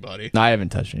touch anybody. I haven't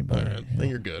touched anybody. All right, then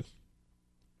you're good.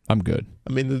 I'm good.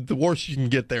 I mean, the worst you can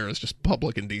get there is just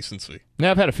public indecency. Yeah,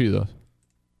 I've had a few of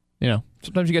those.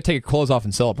 Sometimes you got to take your clothes off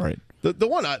and celebrate. The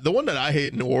one that I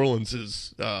hate in New Orleans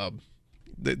is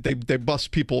they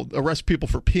arrest people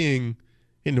for peeing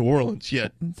in New Orleans,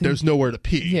 yet there's nowhere to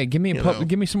pee. Yeah, give me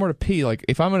somewhere to pee. Like,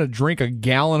 if I'm going to drink a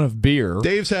gallon of beer.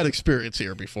 Dave's had experience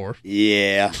here before.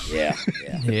 Yeah. Yeah,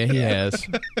 he has.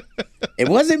 It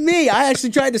wasn't me. I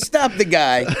actually tried to stop the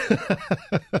guy.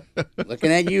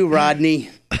 Looking at you,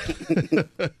 Rodney.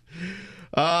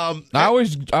 I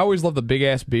always love the big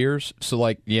ass beers.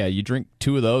 So you drink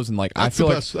 2 of those and that's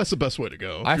the best way to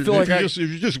go. I feel if you're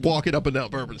just walking up and down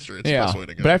Bourbon Street, it's the best way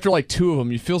to go. But after 2 of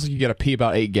them, it feels like you got to pee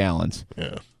about 8 gallons.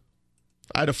 Yeah.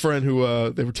 I had a friend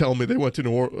who they were telling me they went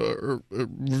to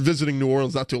visiting New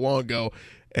Orleans not too long ago,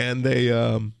 and they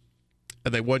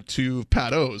went to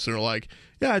Pat O's. And they're like,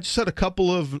 yeah, I just had a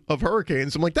couple of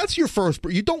hurricanes. I'm like, that's your first.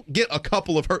 You don't get a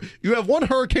couple of you have one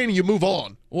hurricane and you move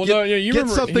on. Well, you get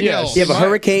something else. You have a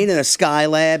hurricane and a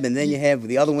Skylab, and then you have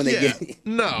the other one that get.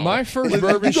 No, my first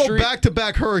Bourbon Street. You go back to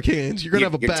back hurricanes, you're gonna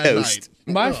have a bad toast.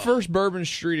 night. My first Bourbon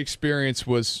Street experience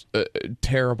was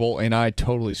terrible, and I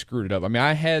totally screwed it up. I mean,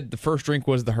 I had the first drink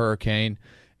was the hurricane,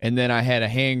 and then I had a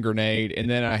hand grenade, and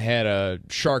then I had a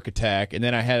shark attack, and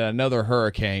then I had another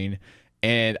hurricane.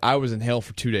 And I was in hell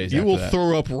for 2 days. You will that.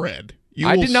 throw up red.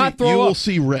 I did not throw up. You will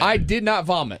see red. I did not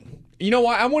vomit. You know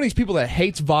why? I'm one of these people that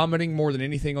hates vomiting more than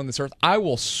anything on this earth. I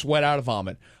will sweat out of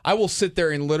vomit. I will sit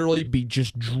there and literally be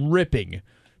just dripping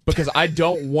because I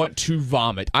don't want to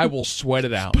vomit. I will sweat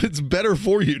it out. But it's better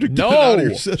for you to get it out of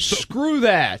your system. Screw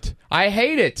that. I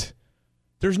hate it.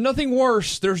 There's nothing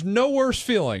worse. There's no worse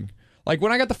feeling. Like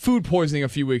when I got the food poisoning a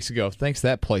few weeks ago. Thanks to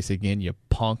that place again, you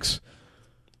punks.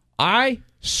 I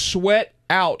sweat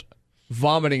out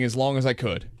vomiting as long as I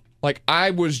could. I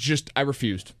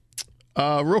refused.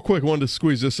 Real quick, wanted to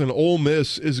squeeze this in. Ole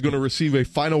Miss is going to receive a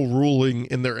final ruling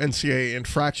in their NCAA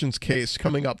infractions case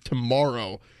coming up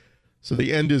tomorrow. So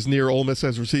the end is near. Ole Miss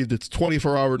has received its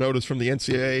 24-hour notice from the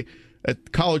NCAA. A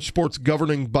college sports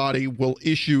governing body will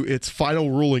issue its final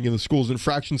ruling in the school's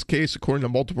infractions case, according to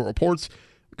multiple reports.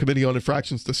 The Committee on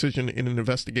Infractions decision in an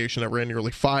investigation that ran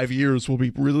nearly 5 years will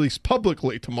be released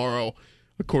publicly tomorrow,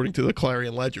 according to the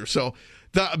Clarion Ledger. So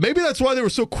maybe that's why they were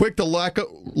so quick to lock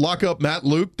up Matt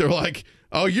Luke. They're like,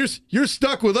 oh, you're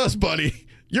stuck with us, buddy.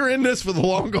 You're in this for the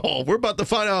long haul. We're about to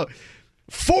find out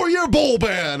 4-year bowl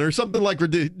ban or something like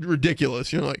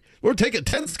ridiculous. We're taking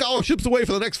 10 scholarships away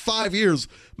for the next 5 years.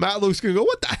 Matt Luke's going to go,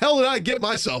 what the hell did I get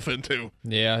myself into?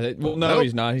 Yeah, no,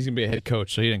 he's not. He's going to be a head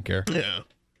coach, so he didn't care. Yeah.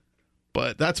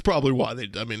 But that's probably why they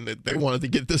wanted to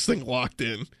get this thing locked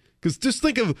in. Because just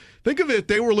think of it,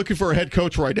 they were looking for a head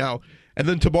coach right now, and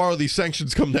then tomorrow these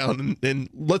sanctions come down, and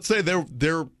let's say they're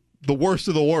the worst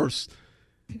of the worst.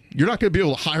 You're not going to be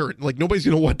able to hire it. Nobody's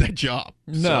going to want that job.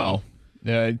 No.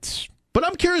 So. But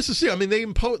I'm curious to see. I mean,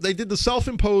 they did the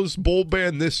self-imposed bowl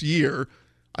ban this year.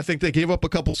 I think they gave up a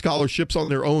couple scholarships on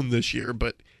their own this year,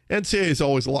 but NCAA is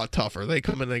always a lot tougher. They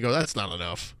come in and they go, that's not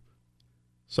enough.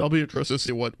 So I'll be interested to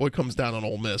see what comes down on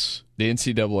Ole Miss. The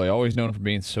NCAA, always known for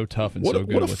being so tough and so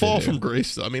good. What a fall from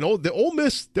grace, though. I mean, the Ole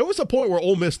Miss, there was a point where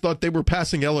Ole Miss thought they were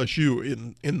passing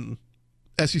LSU in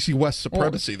SEC West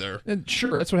supremacy there.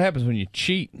 Sure, that's what happens when you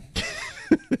cheat.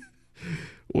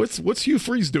 What's Hugh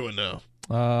Freeze doing now?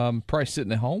 Probably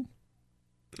sitting at home.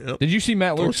 Yep. Did you see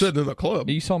Matt Luke's? Or sitting in the club.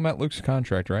 You saw Matt Luke's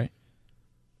contract, right?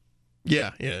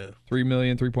 Yeah. $3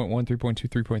 million, 3.1, 3.2,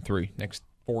 3.3 next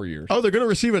 4 years. Oh, they're going to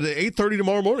receive it at 8:30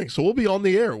 tomorrow morning, so we'll be on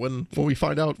the air when we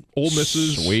find out Ole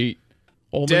Miss's sweet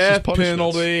Ole death Miss's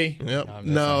penalty. Yep.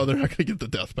 No, they're not going to get the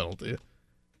death penalty.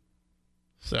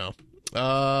 So,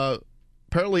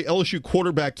 apparently LSU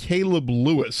quarterback Caleb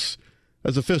Lewis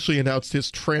has officially announced his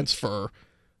transfer.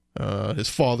 His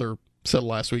father said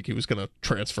last week he was going to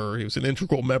transfer. He was an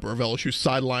integral member of LSU's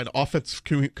sideline offensive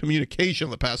communication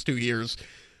the past 2 years.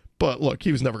 But look,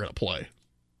 he was never going to play.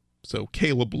 So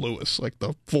Caleb Lewis, like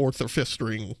the 4th or 5th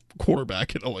string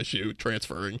quarterback at LSU,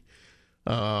 transferring.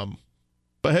 But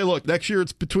hey, look, next year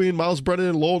it's between Miles Brennan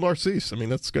and Lowell Narcisse. I mean,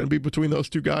 that's going to be between those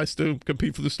two guys to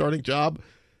compete for the starting job.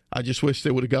 I just wish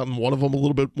they would have gotten one of them a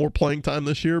little bit more playing time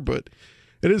this year, but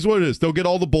it is what it is. They'll get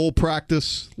all the bowl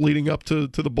practice leading up to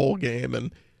the bowl game,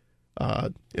 and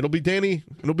it'll be Danny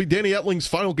Etling's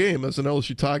final game as an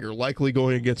LSU Tiger, likely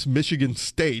going against Michigan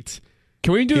State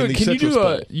Can we do in the Citrus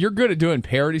Bowl. You're good at doing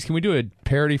parodies. Can we do a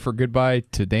parody for Goodbye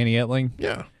to Danny Etling?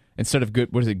 Yeah. Instead of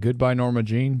what is it? Goodbye Norma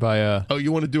Jean by Oh,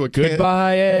 you want to do a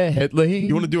Goodbye Etling?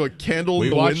 You want to do a Candle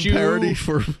in the Wind parody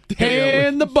for Danny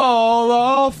Hand the ball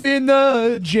off in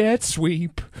the jet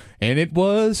sweep, and it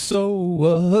was so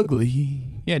ugly.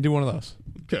 Yeah, do one of those.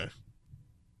 Okay.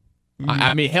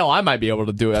 I mean, hell, I might be able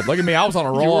to do it. Look at me, I was on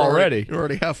a roll already. You're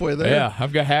already halfway there. Yeah,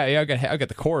 I've got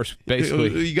the chorus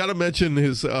basically. You got to mention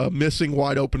his missing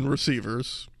wide open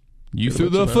receivers. You threw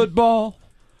the football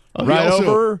right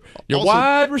over your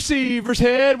wide receiver's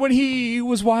head when he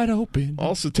was wide open.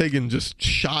 Also taking just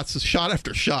shot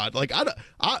after shot. Like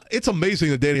it's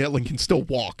amazing that Danny Etling can still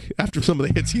walk after some of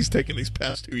the hits he's taken these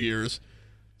past 2 years.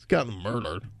 He's gotten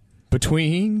murdered.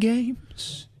 Between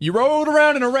games, you rode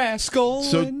around in a rascal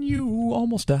and you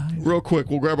almost died. Real quick,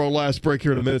 we'll grab our last break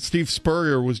here in a minute. Steve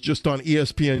Spurrier was just on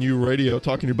ESPNU radio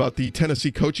talking about the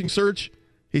Tennessee coaching search.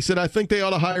 He said, I think they ought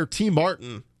to hire T.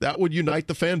 Martin. That would unite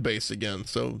the fan base again.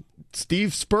 So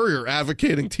Steve Spurrier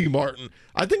advocating T. Martin.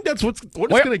 I think that's what it's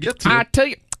going to get to. I tell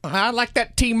you, I like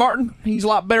that T. Martin. He's a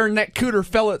lot better than that Cooter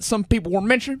fella that some people were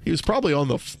mentioning. He was probably on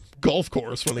the golf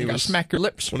course when he was smack your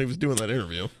lips when he was doing that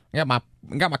interview. Got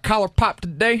my collar popped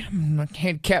today. My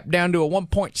handicap down to a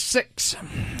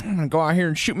 1.6. I'm gonna go out here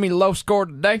and shoot me a low score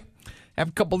today. Have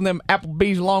a couple of them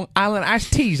Applebee's Long Island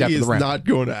iced teas after the round. He is not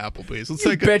going to Applebee's. Let's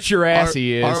you bet your ass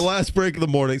he is. Our last break of the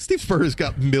morning. Steve Spurrier's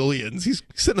got millions. He's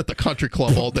sitting at the country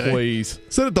club all day. Please.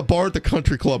 Sitting at the bar at the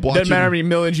country club watching. Doesn't matter how many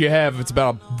millions you have if it's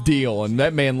about a deal, and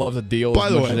that man loves a deal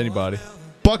as much as anybody.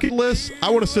 Bucket list, I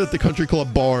want to sit at the country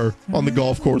club bar on the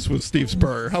golf course with Steve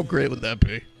Spurrier. How great would that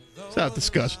be? Let's have a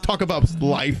discussion. Talk about his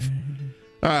life.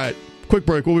 All right, quick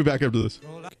break. We'll be back after this.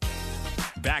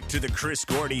 Back to the Chris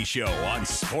Gordy Show on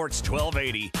Sports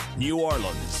 1280, New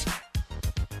Orleans.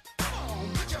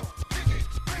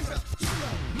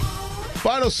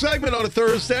 Final segment on a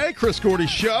Thursday, Chris Gordy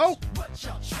Show.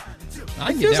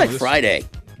 It feels like Friday.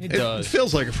 It does. It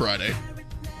feels like a Friday.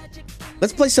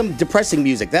 Let's play some depressing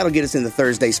music. That'll get us in the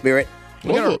Thursday spirit.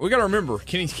 We got to remember,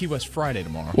 Kenny's Key West Friday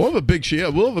tomorrow. We'll have a big show. Yeah,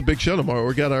 we'll have a big show tomorrow.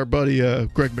 We got our buddy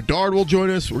Greg Bedard will join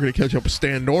us. We're going to catch up with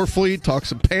Stan Norfleet, talk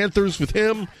some Panthers with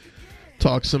him,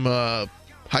 talk some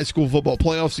high school football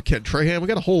playoffs with Ken Trahan. We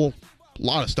got a whole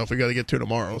lot of stuff we got to get to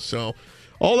tomorrow. So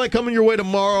all that coming your way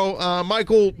tomorrow.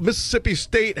 Michael, Mississippi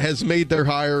State has made their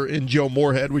hire in Joe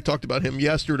Moorhead. We talked about him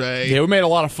yesterday. Yeah, we made a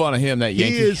lot of fun of him, that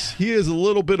Yankee. He is a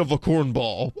little bit of a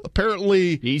cornball.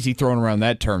 Apparently, easy throwing around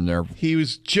that term there. He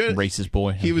was racist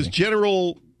boy. He was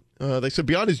general. They said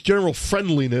beyond his general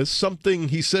friendliness, something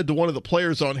he said to one of the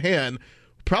players on hand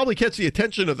probably catch the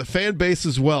attention of the fan base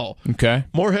as well. Okay.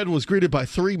 Moorhead was greeted by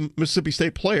 3 Mississippi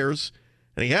State players,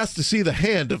 and he asked to see the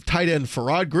hand of tight end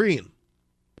Farrod Green.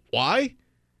 Why?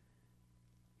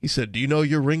 He said, do you know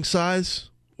your ring size?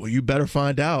 Well, you better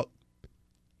find out.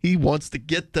 He wants to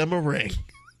get them a ring.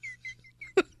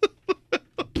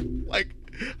 Like,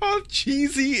 how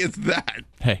cheesy is that?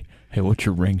 Hey, what's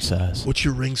your ring size? What's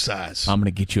your ring size? I'm going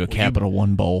to get you a Capital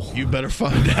One bowl. You better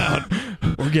find out.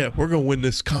 We're going to win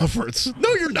this conference.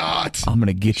 No, you're not. I'm going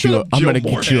to get you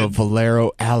a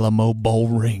Valero Alamo bowl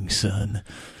ring, son.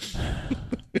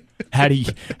 How do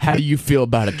you feel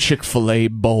about a Chick-fil-A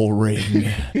bowl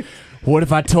ring? What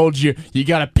if I told you you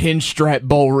got a pinstripe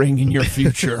bowl ring in your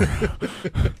future?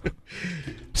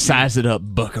 Size it up,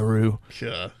 buckaroo.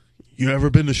 Yeah. You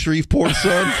ever been to Shreveport,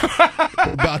 son?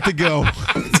 We're about to go.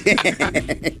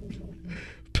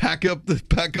 Pack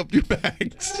up your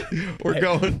bags. We're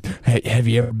going. Hey, have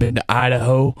you ever been to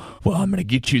Idaho? Well, I'm gonna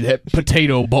get you that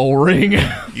potato bowl ring.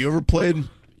 You ever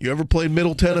played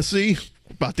Middle Tennessee?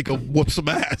 We're about to go whoop some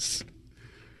ass.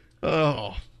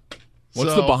 Oh.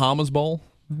 What's the Bahamas Bowl?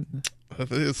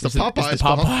 It's the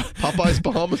Popeyes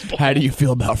Bahamas Bowl. How do you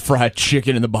feel about fried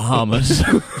chicken in the Bahamas?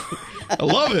 I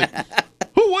love it.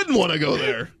 Who wouldn't want to go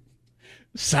there?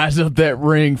 Size up that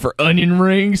ring for onion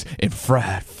rings and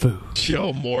fried food.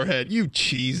 Joe Moorhead, you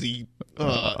cheesy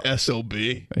SOB.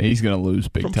 He's going to lose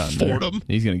big time Fordham. There.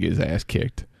 He's going to get his ass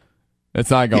kicked. That's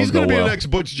not going to go well. He's going to be the next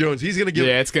Butch Jones. He's going to get.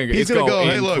 Yeah, it's going to go. He's going to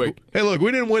go. Quick. Hey, look.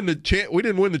 We didn't win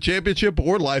the championship, but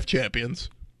we're life champions.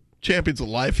 Champions of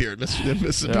life here at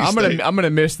Mississippi State. I'm gonna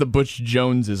miss the Butch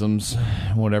Jonesisms,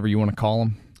 whatever you want to call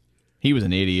him. He was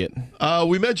an idiot.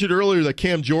 We mentioned earlier that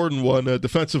Cam Jordan won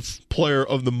Defensive Player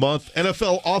of the Month,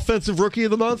 NFL Offensive Rookie of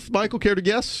the Month. Michael, care to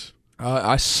guess?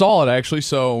 I saw it actually,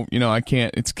 so I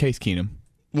can't. It's Case Keenum.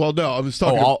 Well, no, I was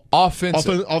talking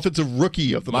offensive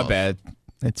Rookie of the Month. My bad.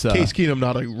 It's Case Keenum,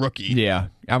 not a rookie. Yeah,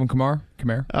 Alvin Kamara.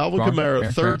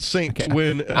 Third Saints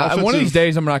win. One of these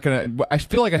days, I'm not gonna. I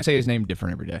feel like I say his name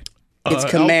different every day. It's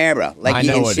Camara, like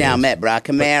you in it Chalmette, bro.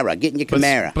 Camara, getting your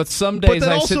Camara. But some days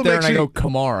I sit there and I go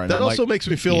Kamara. That also makes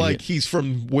me feel like he's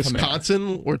from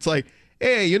Wisconsin, where it's like,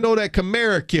 hey, you know that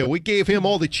Kamara kid? We gave him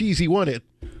all the cheese he wanted.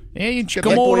 Yeah, you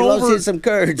come on over. Loves hitting some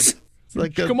curds.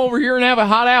 Like come over here and have a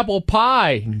hot apple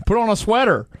pie and put on a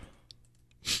sweater.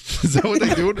 Is that what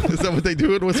they do? Is that what they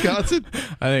do in Wisconsin?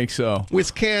 I think so.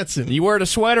 Wisconsin. You wear the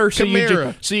sweater so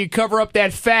you cover up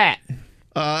that fat.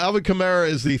 Alvin Kamara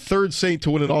is the third Saint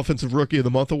to win an Offensive Rookie of the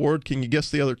Month award. Can you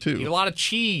guess the other two? Eat a lot of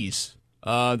cheese.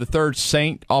 The third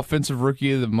Saint Offensive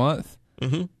Rookie of the Month.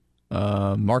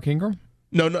 Mm-hmm. Mark Ingram?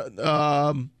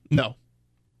 No.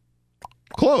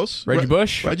 Close. Reggie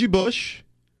Bush? Reggie Bush.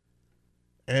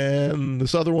 And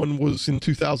this other one was in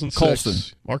 2006.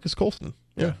 Colston. Marcus Colston.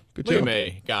 Yeah, good Look job. at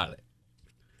me. Got it.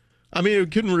 I mean,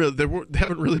 it couldn't really.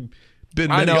 Haven't really been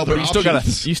many I know, other but you still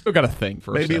got to think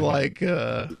for maybe a second. like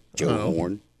Joe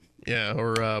Horn. Yeah,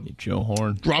 or Joe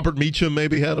Horn. Robert Meacham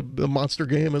maybe had a monster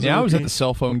game. I was at the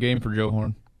cell phone game for Joe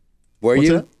Horn. Were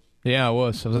you? That? Yeah, I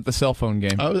was. I was at the cell phone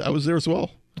game. I was there as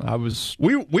well.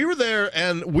 We were there,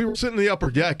 and we were sitting in the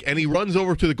upper deck, and he runs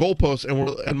over to the goalpost,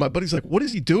 and my buddy's like, "What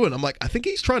is he doing?" I'm like, "I think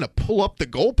he's trying to pull up the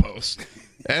goalpost."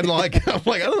 And like, I'm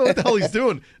like, I don't know what the hell he's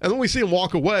doing. And then we see him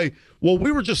walk away. Well,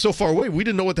 we were just so far away, we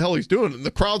didn't know what the hell he's doing, and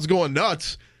the crowd's going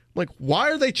nuts. I'm like,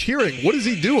 why are they cheering? What is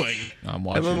he doing? I'm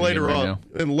watching. And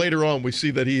then later on, we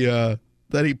see that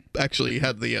he actually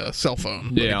had the cell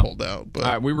phone that he pulled out.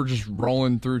 But we were just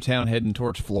rolling through town, heading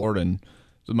towards Florida, and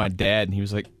it was my dad, and he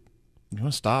was like, "You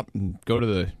want to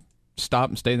stop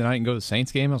and stay the night and go to the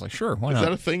Saints game?" I was like, "Sure, why not?" Is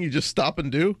that a thing you just stop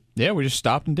and do? Yeah, we just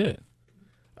stopped and did it.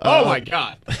 Oh my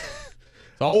God!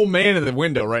 The old man in the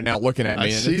window right now looking at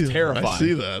me, and it's terrifying. I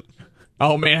see that.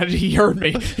 Oh man, he heard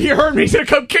me. He heard me. He's gonna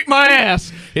come kick my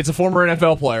ass. It's a former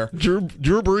NFL player. Drew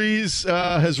Brees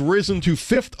has risen to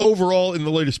 5th overall in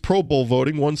the latest Pro Bowl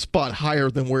voting, one spot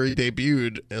higher than where he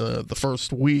debuted the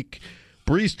first week.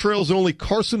 Brees trails only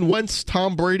Carson Wentz,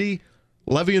 Tom Brady,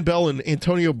 Le'Veon Bell, and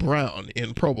Antonio Brown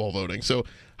in Pro Bowl voting. So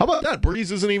how about that?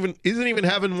 Brees isn't even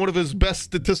having one of his best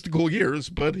statistical years,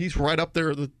 but he's right up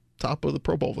there at the top of the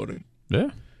Pro Bowl voting.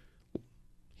 Yeah,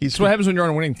 that's what happens when you're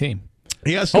on a winning team.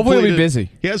 Hopefully he'll be busy.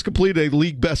 He has completed a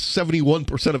league best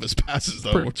 71% of his passes,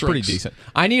 though. Pretty decent.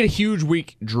 I need a huge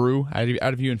week, Drew, out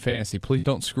of you in fantasy. Please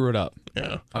don't screw it up.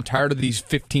 Yeah, I'm tired of these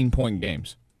 15-point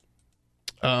games.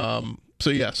 So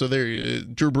there,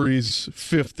 Drew Brees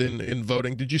 5th in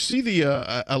voting. Did you see the?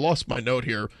 I lost my note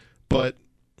here, but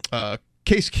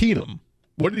Case Keenum.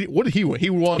 What did he win? He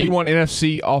won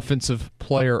NFC Offensive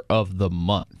Player of the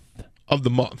Month. Of the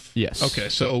month. Yes. Okay,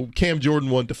 so Cam Jordan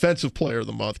won Defensive Player of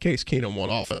the Month. Case Keenum won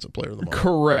Offensive Player of the Month.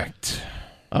 Correct.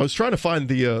 I was trying to find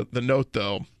the note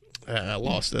though. I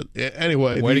lost it.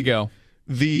 Anyway, way to go.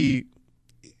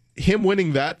 Him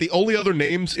winning that. The only other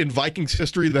names in Vikings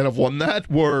history that have won that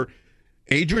were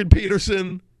Adrian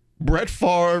Peterson, Brett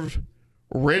Favre,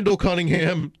 Randall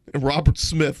Cunningham, and Robert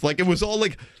Smith. Like, it was all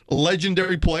like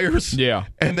legendary players. Yeah.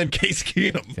 And then Case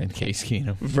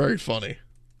Keenum. Very funny.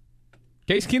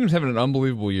 Case Keenum's having an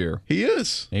unbelievable year. He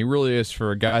is. He really is,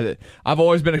 for a guy that I've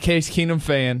always been a Case Keenum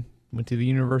fan. Went to the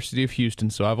University of Houston,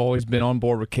 so I've always been on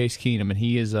board with Case Keenum, and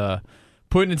he is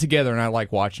putting it together, and I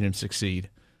like watching him succeed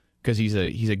because he's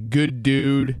a good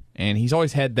dude, and he's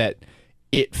always had that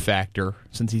it factor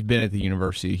since he's been at the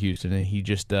University of Houston, and he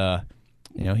just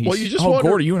he's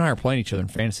Gordy, you and I are playing each other in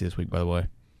fantasy this week, by the way.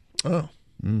 Oh.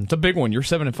 It's a big one. You're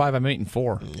 7-5. I'm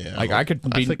 8-4. Yeah, I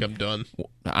think I'm done.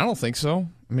 I don't think so.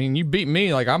 I mean, you beat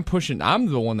me. Like, I'm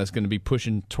the one that's going to be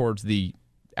pushing towards the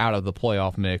out of the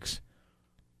playoff mix.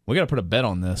 We got to put a bet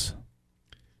on this.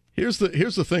 Here's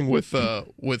the thing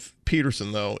with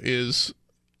Peterson though is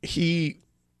Keenum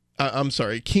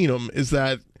is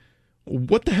that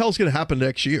what the hell's going to happen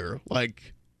next year?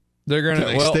 Like, they're going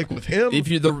to stick with him. If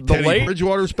you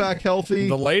Bridgewater's back healthy.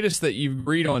 The latest that you've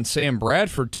read on Sam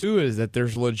Bradford too is that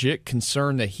there's legit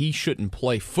concern that he shouldn't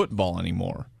play football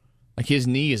anymore. Like, his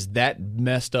knee is that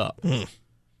messed up.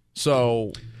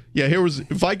 So yeah, here was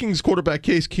Vikings quarterback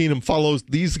Case Keenum follows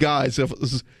these guys,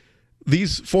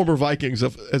 these former Vikings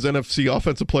as NFC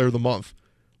Offensive Player of the Month: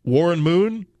 Warren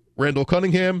Moon, Randall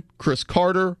Cunningham, Chris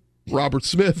Carter, Robert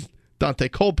Smith, Dante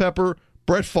Culpepper,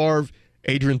 Brett Favre,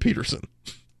 Adrian Peterson.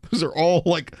 Those are all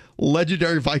like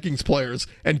legendary Vikings players,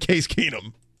 and Case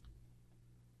Keenum.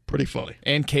 Pretty funny.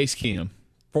 And Case Keenum,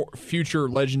 for future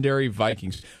legendary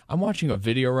Vikings. I'm watching a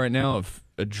video right now of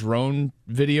a drone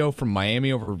video from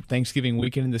Miami over Thanksgiving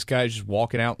weekend, and this guy's just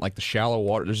walking out in like the shallow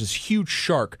water. There's this huge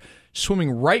shark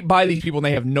swimming right by these people, and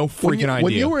they have no freaking idea.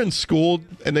 When you were in school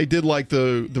and they did like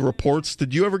the reports,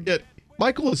 did you ever get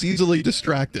Michael is easily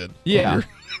distracted. Yeah.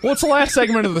 Well, it's the last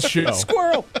segment of the show.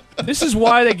 Squirrel. This is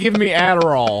why they give me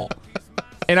Adderall,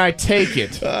 and I take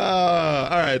it. All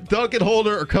right, Dunk and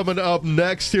Holder are coming up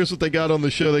next. Here's what they got on the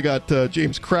show. They got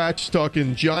James Cratch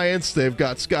talking Giants. They've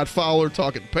got Scott Fowler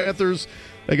talking Panthers.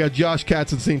 They got Josh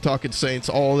Katzenstein talking Saints.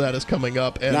 All of that is coming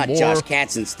up and Not more. Josh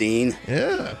Katzenstein.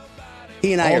 Yeah.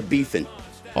 He and I are beefing.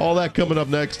 All that coming up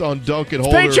next on Dunk and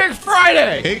Holder. Paycheck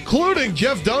Friday! Including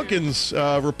Jeff Duncan's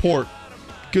report.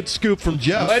 Good scoop from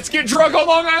Jeff. Let's get drunk on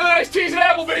Long Island iced teas at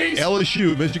Applebee's.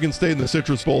 LSU, Michigan State in the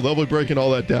Citrus Bowl. They'll be breaking all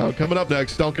that down. Coming up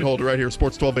next, Dunk and Holder right here,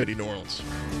 Sports 1280 New Orleans.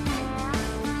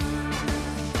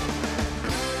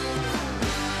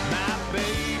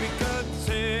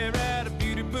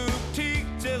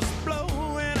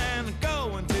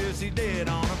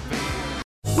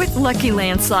 With Lucky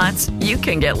Land Slots, you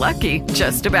can get lucky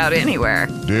just about anywhere.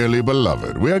 Dearly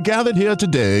beloved, we are gathered here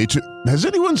today to... Has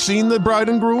anyone seen the bride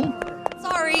and groom?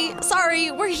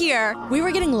 Sorry, we're here. We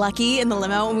were getting lucky in the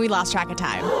limo and we lost track of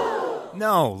time.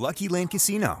 No, Lucky Land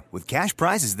Casino, with cash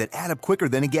prizes that add up quicker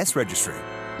than a guest registry.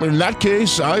 In that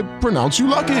case, I pronounce you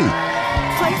lucky.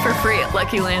 Play for free at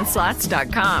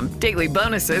LuckyLandSlots.com. Daily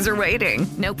bonuses are waiting.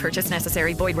 No purchase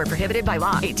necessary. Void where prohibited by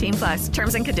law. 18+.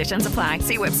 Terms and conditions apply.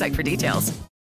 See website for details.